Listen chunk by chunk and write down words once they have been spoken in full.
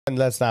And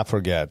let's not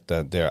forget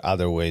that there are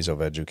other ways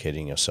of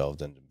educating yourself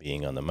than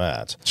being on the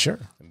mat. Sure.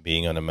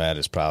 Being on the mat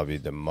is probably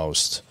the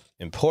most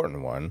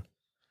important one,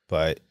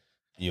 but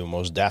you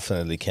most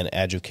definitely can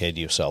educate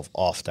yourself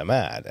off the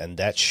mat, and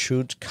that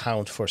should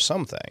count for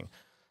something,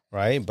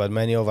 right? But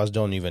many of us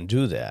don't even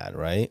do that,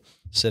 right?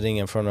 Sitting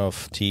in front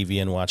of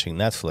TV and watching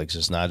Netflix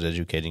is not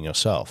educating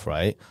yourself,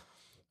 right?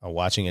 Or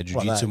watching a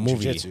jiu-jitsu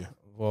movie. Jiu-jitsu.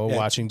 Well, Yeah,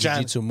 watching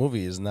jiu-jitsu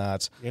movie is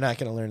not... You're not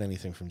going to learn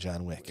anything from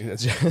John Wick.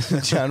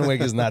 John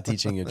Wick is not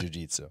teaching you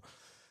jiu-jitsu,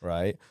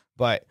 right?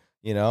 But,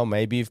 you know,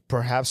 maybe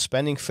perhaps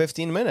spending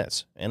 15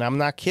 minutes, and I'm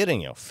not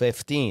kidding you,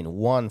 15,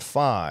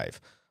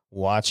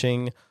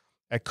 watching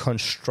a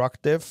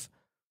constructive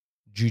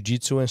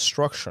jiu-jitsu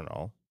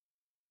instructional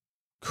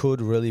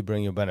could really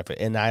bring you benefit.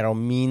 And I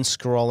don't mean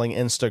scrolling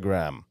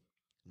Instagram.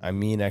 I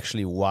mean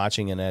actually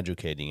watching and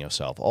educating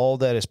yourself. All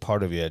that is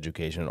part of your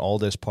education. All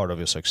that is part of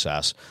your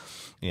success.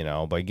 You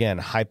know, but again,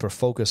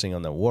 hyper-focusing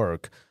on the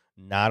work,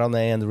 not on the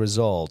end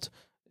result,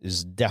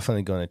 is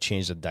definitely going to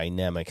change the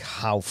dynamic,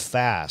 how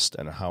fast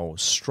and how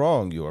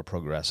strong you are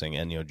progressing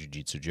in your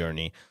jiu-jitsu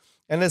journey.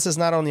 And this is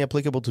not only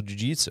applicable to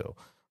jiu-jitsu,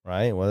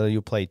 right? Whether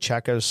you play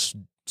checkers,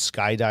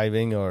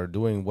 skydiving, or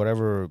doing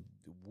whatever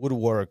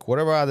woodwork,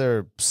 whatever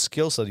other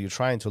skills that you're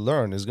trying to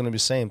learn is going to be the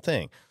same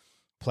thing.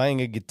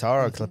 Playing a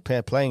guitar,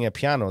 playing a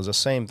piano is the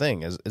same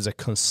thing, is a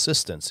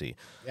consistency.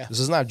 Yeah. This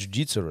is not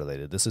jiu-jitsu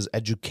related. This is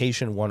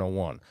education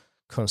 101.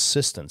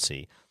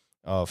 Consistency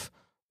of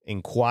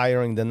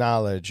acquiring the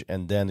knowledge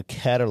and then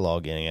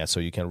cataloging it so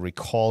you can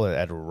recall it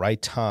at the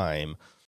right time